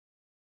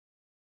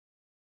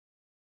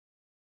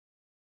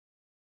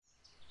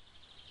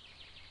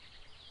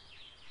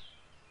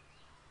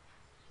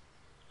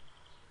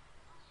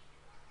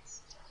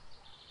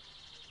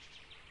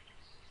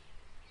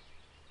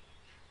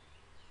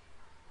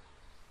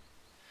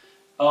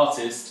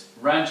Artist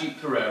Ranjith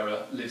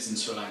Perera lives in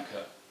Sri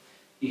Lanka.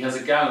 He has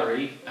a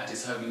gallery at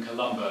his home in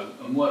Colombo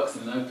and works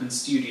in an open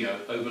studio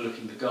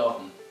overlooking the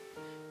garden.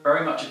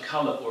 Very much a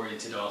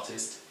colour-oriented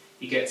artist,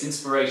 he gets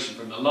inspiration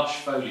from the lush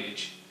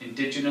foliage,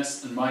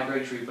 indigenous and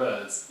migratory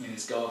birds in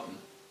his garden.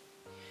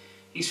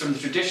 He's from the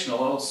traditional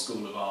old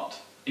school of art,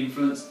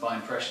 influenced by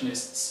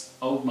Impressionists,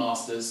 old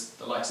masters,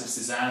 the likes of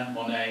Cézanne,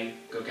 Monet,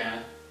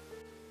 Gauguin.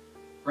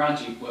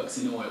 Ranjith works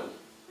in oil,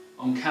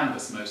 on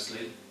canvas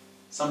mostly,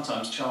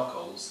 sometimes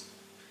charcoals.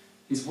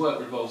 His work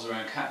revolves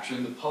around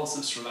capturing the pulse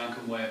of Sri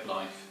Lankan way of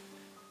life,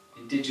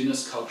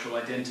 indigenous cultural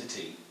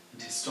identity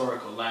and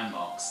historical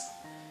landmarks.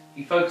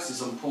 He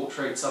focuses on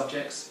portrait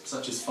subjects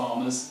such as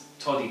farmers,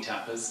 toddy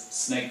tappers,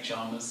 snake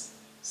charmers,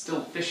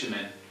 stilt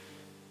fishermen,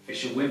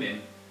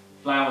 fisherwomen,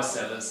 flower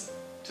sellers,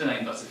 to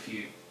name but a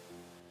few.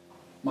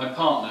 My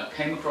partner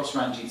came across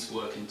Ranjith's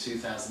work in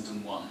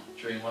 2001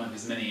 during one of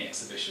his many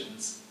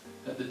exhibitions.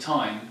 At the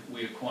time,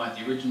 we acquired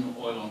the original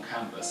oil on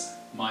canvas,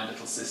 My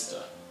Little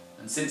Sister,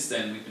 and since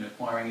then we've been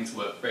acquiring his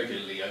work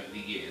regularly over the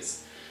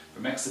years,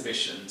 from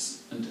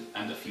exhibitions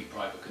and a few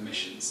private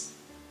commissions.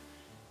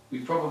 We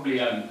probably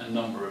own a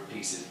number of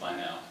pieces by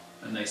now,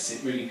 and they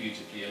sit really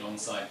beautifully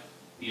alongside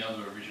the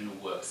other original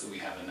works that we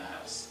have in the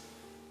house.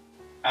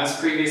 As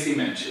previously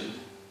mentioned,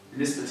 in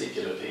this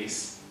particular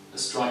piece, a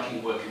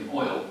striking work in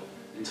oil,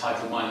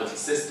 entitled My Little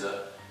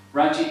Sister,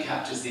 Ranjith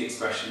captures the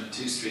expression of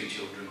two street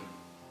children.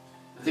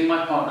 The thing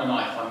my partner and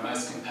I find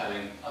most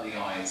compelling are the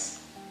eyes.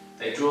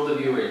 They draw the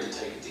viewer in to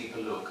take a deeper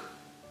look.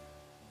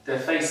 Their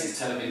faces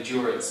tell of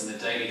endurance and the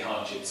daily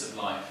hardships of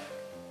life.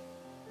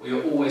 We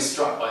are always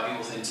struck by the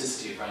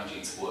authenticity of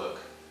Ranjith's work,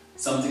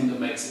 something that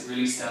makes it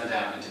really stand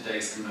out in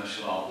today's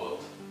commercial art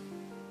world.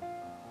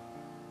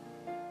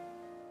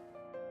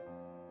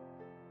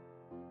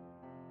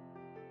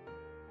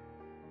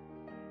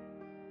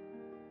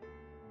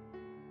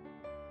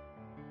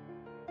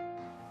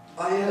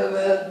 I have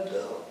had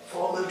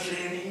formal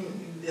training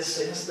in the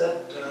sense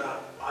that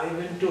I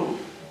went to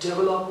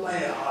develop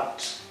my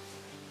art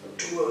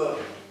to a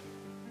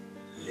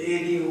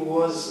lady who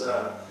was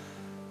a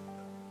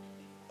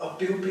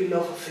pupil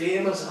of a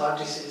famous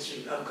artist in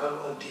Sri Lanka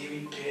called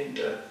David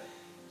Painter.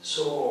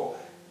 So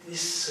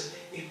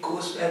it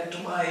goes back to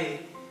my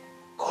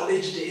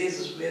college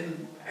days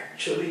when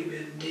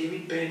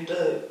David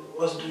Painter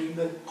was doing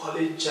the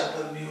college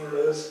chapel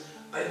murals.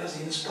 I was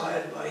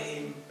inspired by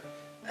him,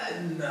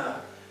 and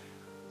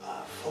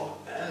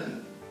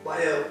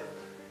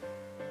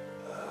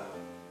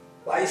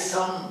by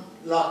some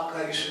luck,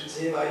 I should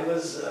say, I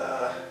was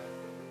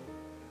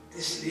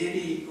this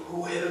lady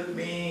who helped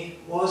me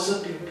was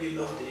a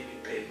pupil of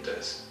David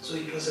Painter's. So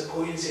it was a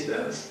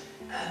coincidence,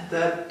 and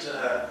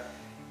that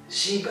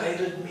she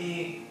guided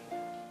me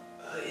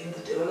in the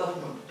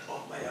development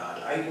of my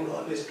art. I could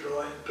always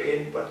draw and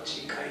paint, but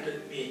she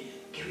guided me,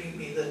 giving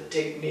me the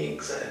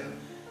techniques and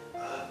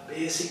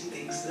basic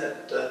things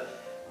that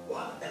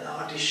an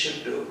artist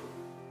should do.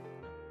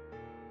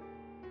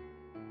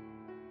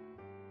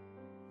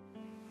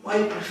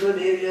 My preferred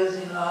areas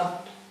in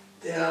art,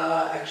 they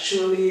are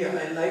actually,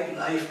 I like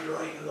life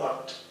drawing a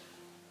lot.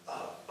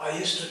 I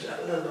used to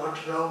dabble a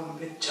lot around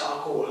with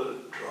charcoal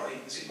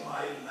drawings.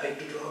 I like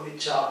to draw with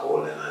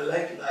charcoal, and I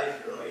like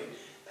life drawing.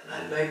 And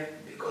I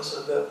like, because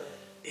of the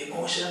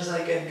emotions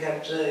I can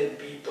capture in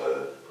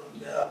people, from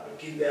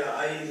looking their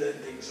eyes and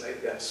things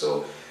like that.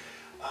 So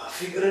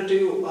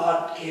figurative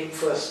art came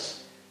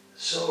first.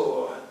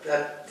 So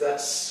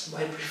that's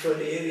my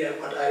preferred area,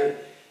 but I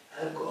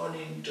have gone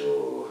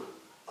into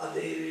other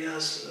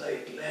areas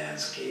like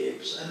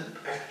landscapes, and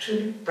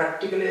actually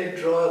practically I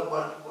draw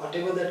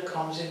whatever that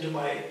comes into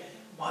my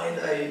mind.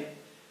 I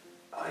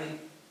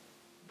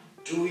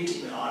do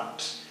it in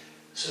art.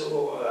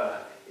 So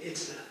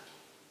it's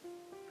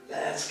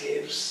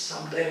landscapes,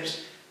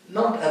 sometimes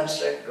not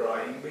abstract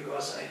drawing,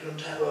 because I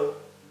don't have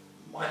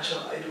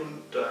I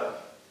don't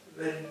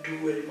do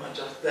very much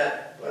of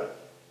that, but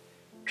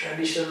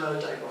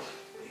traditional type of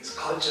things,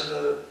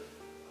 cultural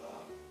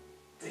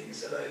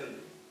things that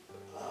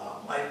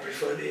my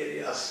preferred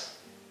areas.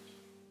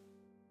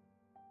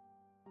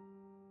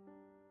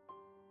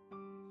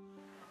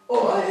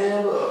 Oh,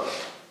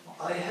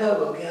 I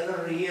have a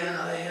gallery, and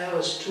I have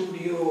a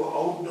studio,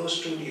 outdoor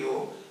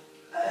studio,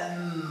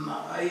 and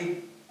I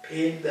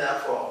paint there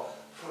for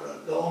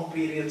long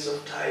periods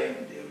of time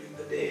during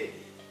the day.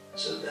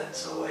 So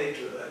that's how I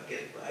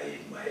get by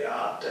in my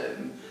art,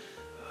 and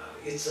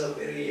it's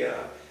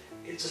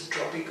a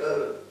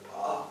tropical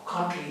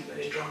country,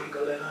 very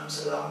tropical, and I'm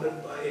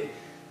surrounded by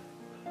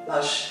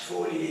lush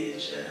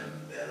foliage,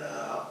 and there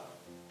are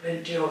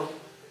plenty of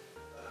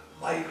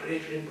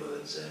migratory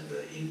birds and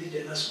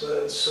indigenous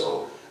birds.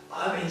 So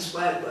I'm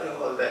inspired by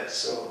all that.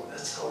 So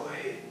that's how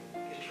I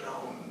get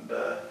around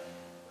the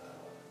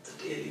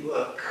daily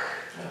work.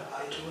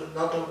 I do a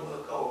lot of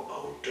work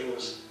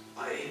outdoors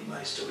in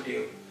my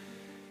studio.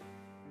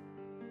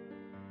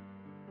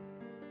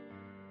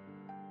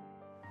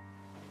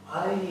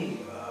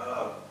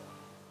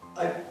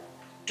 I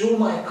do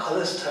my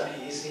color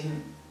studies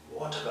in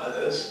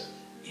watercolors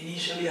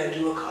initially I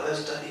do a color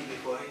study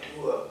before I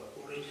do a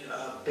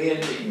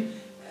painting,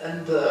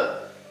 and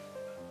the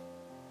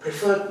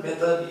preferred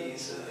method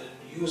is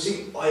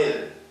using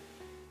oil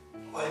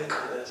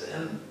colors,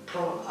 and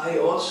I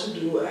also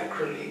do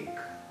acrylic,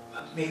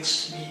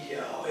 mixed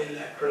media, oil,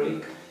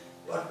 acrylic,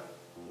 but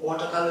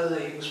watercolors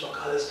I use for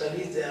color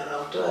studies.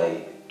 Thereafter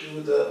I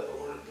do the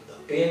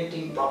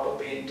painting, proper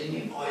painting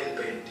in oil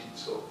painting.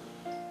 So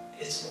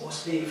it's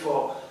mostly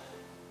for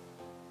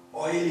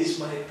oil is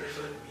my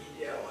preferred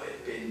media, oil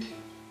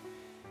painting.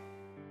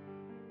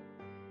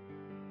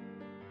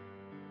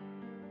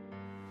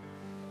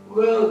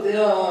 Well, they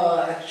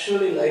are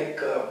actually like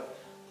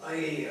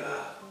I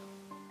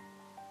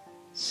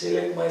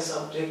select my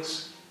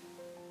subjects.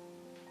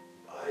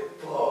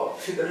 For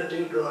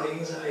figurative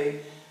drawings, I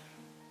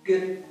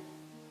get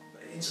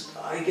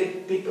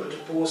people to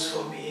pose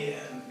for me,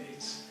 and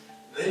it's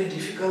very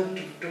difficult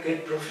to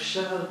get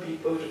professional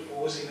people to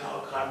pose in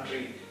our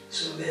country.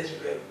 So there's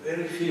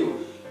very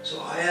few.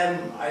 So I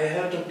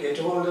have to get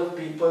hold of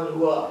people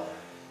who are,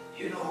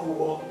 who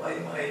walk by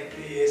my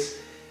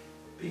place.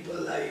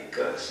 People like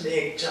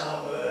snake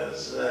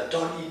charmers,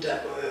 toddy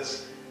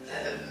tappers,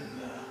 and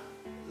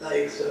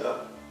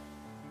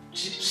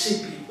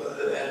gypsy people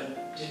and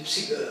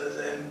gypsy girls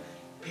and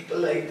people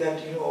like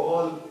that.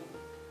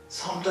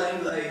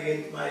 Sometimes I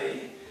get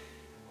my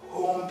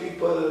home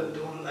people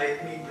don't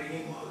like me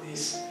bringing all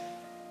this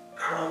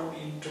crowd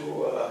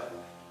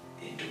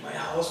into my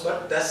house,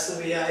 but that's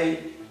the way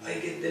I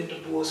get them to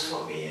pose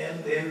for me,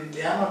 and then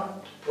they are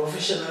not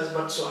professionals,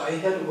 but so I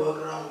have to work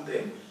around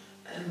them,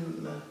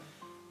 and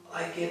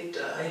I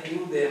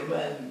do them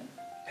and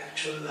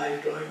actual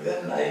live drawing.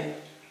 Then I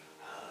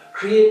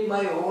create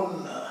my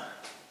own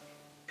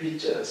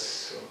pictures.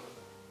 So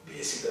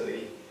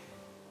basically,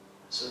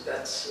 so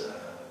that's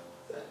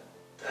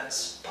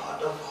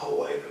part of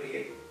how I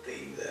create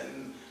things,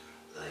 and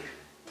like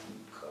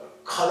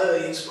color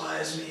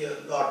inspires me a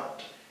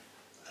lot.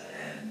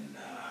 And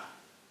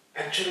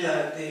actually,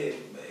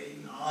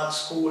 in art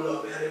school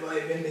or wherever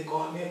I went, they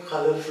call me a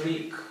color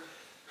freak.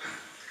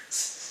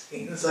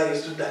 Since I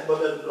used to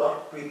dabble a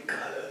lot with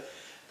color,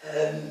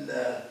 and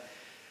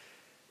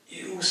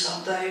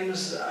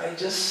sometimes I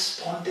just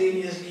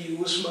spontaneously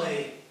use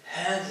my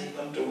hands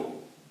even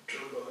to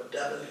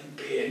dabble in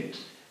paint.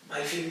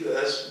 My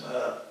fingers,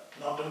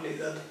 not only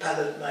the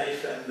palette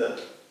knife and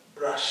the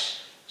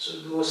brush. So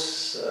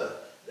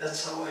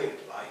that's how I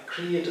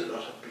create a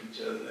lot of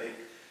pictures.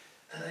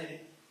 And I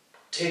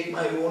take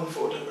my own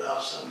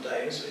photographs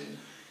sometimes when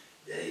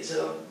there is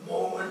a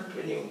moment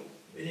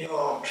when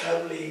you're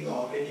traveling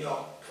or when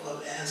you're for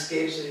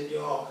landscapes,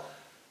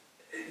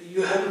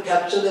 you have to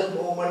capture that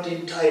moment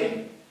in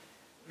time,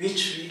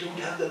 which we don't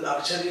have the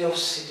luxury of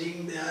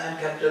sitting there and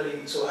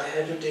capturing. So I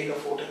had to take a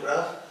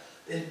photograph,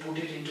 then put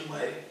it into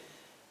my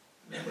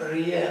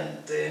memory,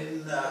 and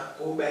then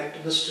go back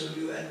to the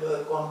studio and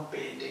work on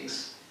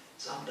paintings,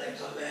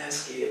 sometimes on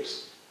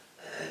landscapes,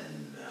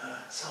 and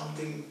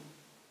something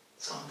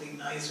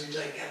nice which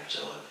I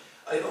capture.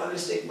 I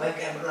always take my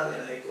camera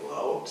when I go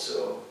out,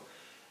 so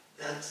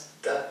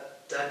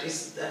that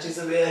is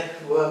the way I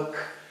work.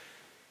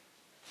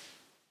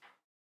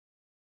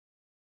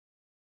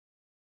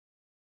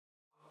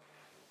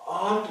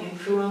 Art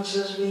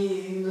influences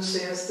me in the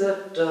sense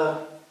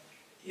that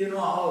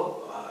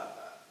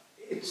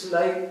it's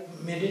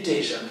like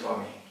meditation for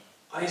me.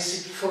 I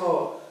sit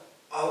for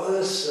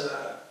hours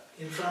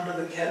in front of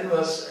the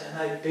canvas and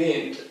I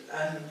paint,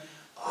 and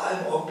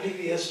I'm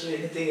oblivious to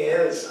anything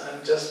else.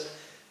 I'm just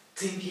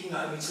thinking.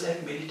 It's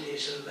like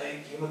meditation,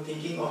 like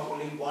thinking of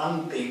only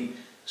one thing.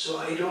 So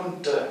I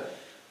don't.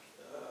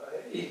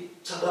 It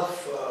sort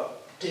of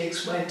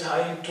takes my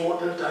time,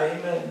 total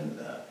time, and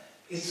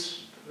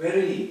it's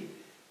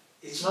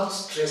not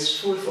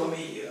stressful for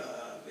me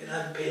when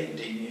I'm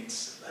painting.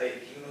 It's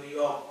like,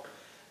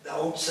 the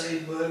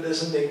outside world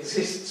doesn't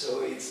exist,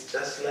 so it's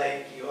just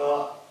like you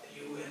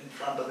in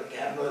front of the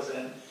canvas,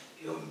 and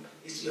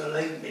you're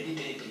like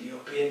meditating, you're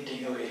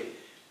painting away.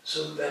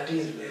 So that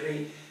is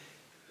very,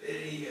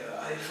 very,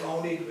 I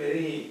found it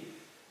very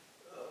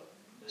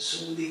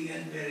soothing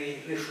and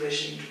very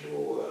refreshing to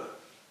do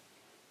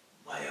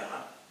my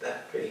art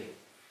that way.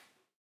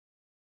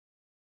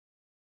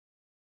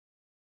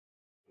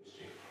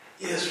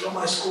 Yes, from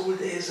my school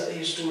days I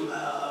used to,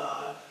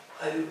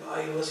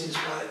 I was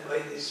inspired by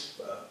this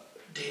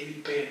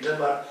David painter,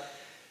 but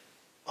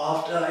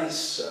after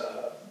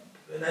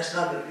when I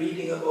started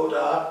reading about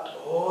art,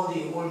 all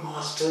the old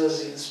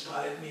masters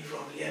inspired me,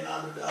 from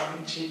Leonardo da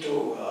Vinci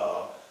to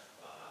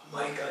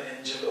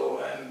Michelangelo,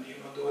 and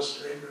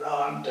those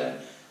Rembrandt and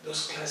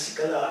those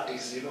classical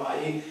artists.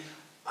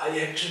 I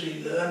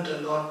actually learned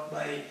a lot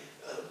by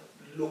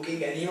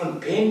looking and even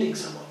painting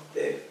some of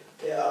their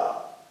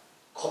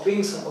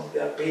copying some of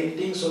their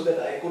paintings, so that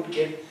I could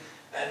get,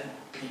 and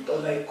people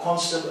like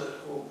Constable,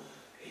 who,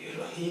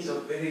 he's a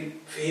very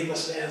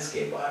famous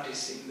landscape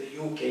artist in the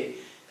UK,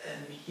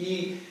 and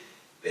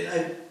when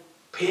I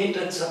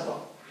painted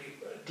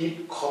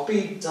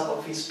copied some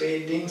of his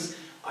paintings,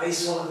 I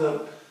saw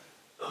the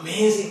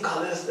amazing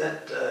colors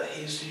that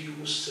he used to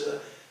use.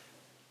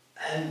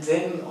 And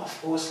then,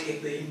 of course,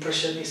 came the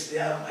Impressionists. They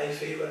are my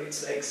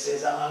favorites like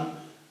Cézanne,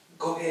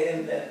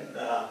 Gauguin, and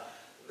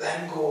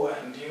Van Gogh,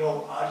 and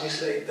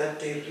artists like that.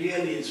 They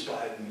really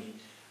inspired me,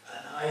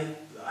 and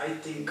I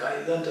think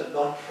I learned a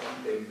lot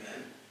from them.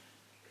 And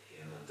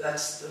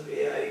that's the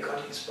way I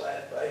got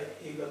inspired by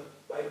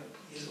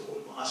his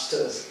old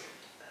masters.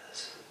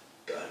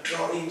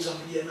 Drawings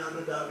of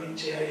Leonardo da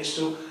Vinci.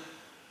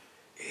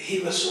 He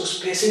was so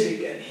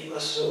specific, and he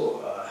was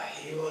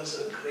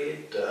a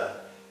great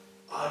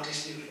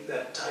artist during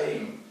that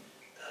time.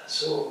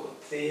 So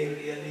they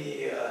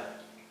really,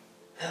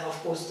 and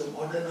of course the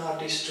modern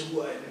artists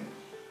too, and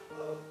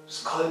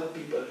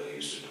people who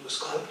used to do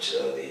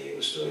sculpture, they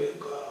used to,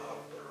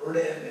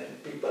 Rodin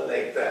and people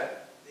like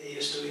that, they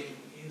used to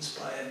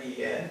inspire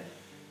me. And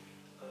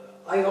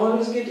I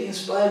always get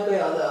inspired by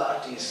other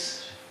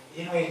artists.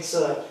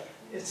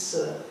 It's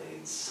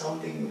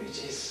something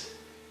which is,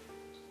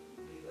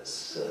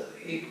 because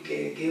it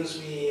gives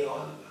me, it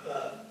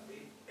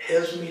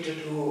helps me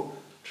to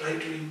try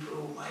to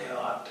improve my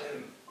art,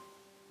 and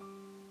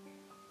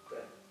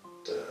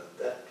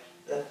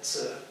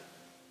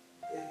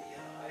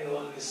I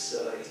always,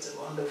 it's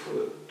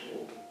wonderful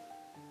to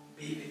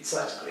be with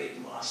such great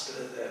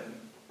masters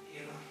and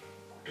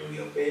do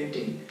your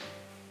painting.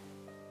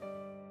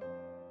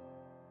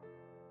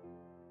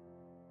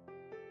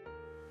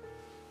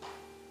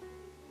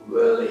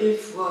 Well,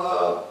 if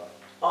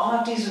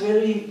art is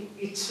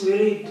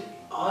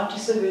art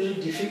is a very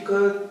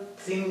difficult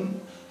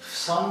thing.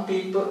 Some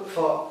people,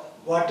 for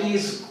what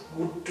is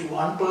good to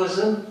one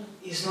person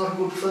is not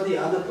good for the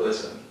other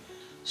person.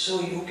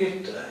 So you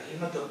get,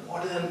 the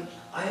modern,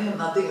 I have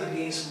nothing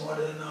against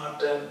modern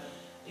art, and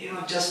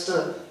just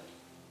a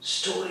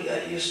story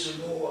I used to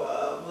know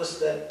was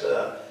that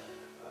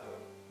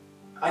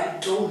I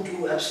don't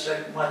do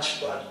abstract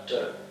much, but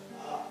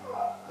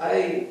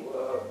I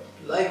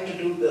like to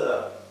do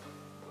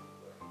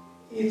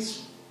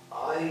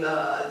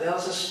there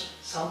was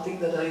something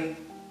that I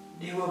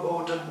knew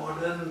about a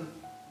modern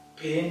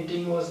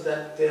painting, was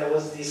that there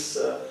was this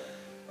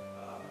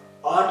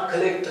art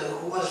collector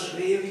who was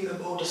raving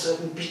about a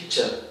certain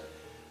picture,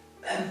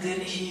 and then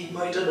he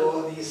invited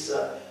all these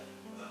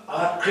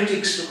art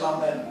critics to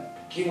come and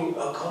give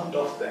account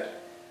of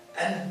that,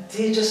 and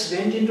they just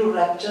went into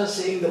rapture,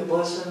 saying the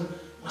person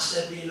must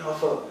have been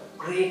of a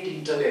great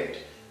intellect,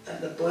 and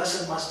the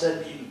person must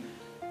have been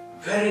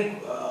very,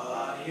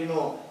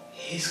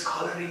 his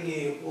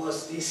coloring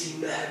was this, he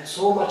would have had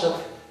so much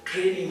of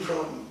training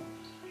from.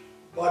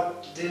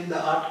 But then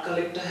the art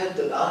collector had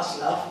the last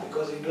laugh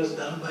because it was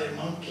done by a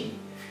monkey.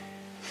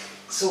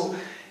 So,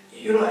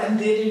 and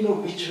they didn't know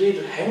which way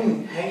to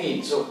hang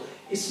it. So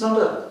it's not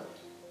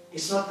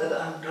that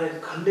I'm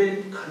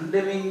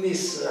condemning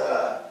this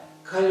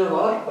kind of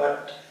art,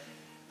 but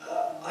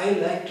I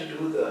like to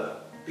do the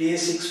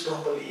basics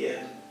properly,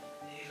 and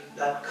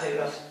that kind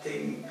of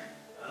thing.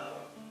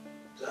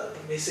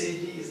 The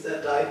message is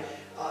that I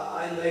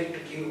like to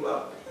give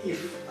up.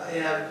 If I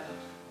have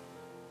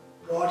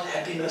brought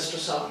happiness to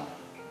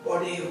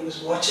somebody who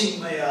is watching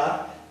my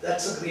art,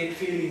 that's a great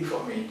feeling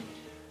for me.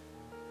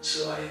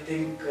 So I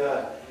think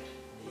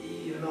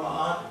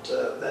art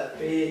that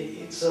way,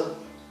 it's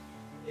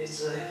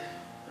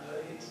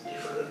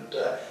different.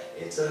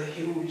 It's a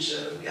huge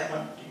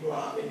gamut.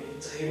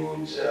 It's a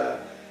huge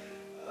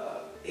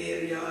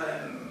area,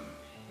 and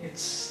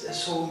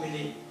there's so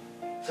many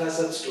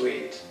facets to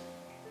it.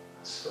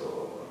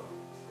 So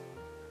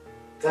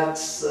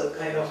that's the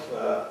kind of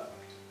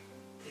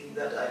thing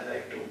that I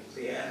like to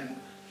say, and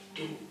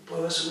to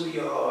pursue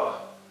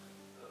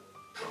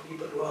for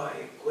people who are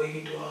going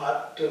into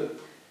art,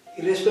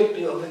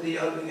 irrespective of whether you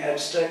are doing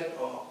abstract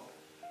or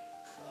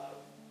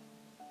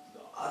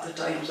other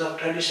types of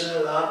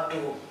traditional art,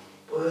 to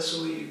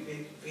pursue it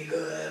with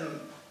vigor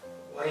and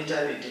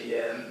vitality,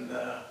 and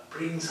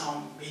bring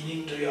some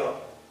meaning to your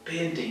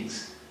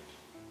paintings.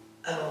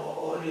 And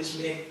always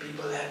make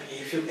people happy.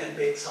 If you can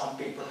make some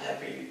people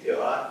happy with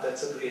your art,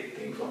 that's a great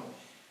thing for me.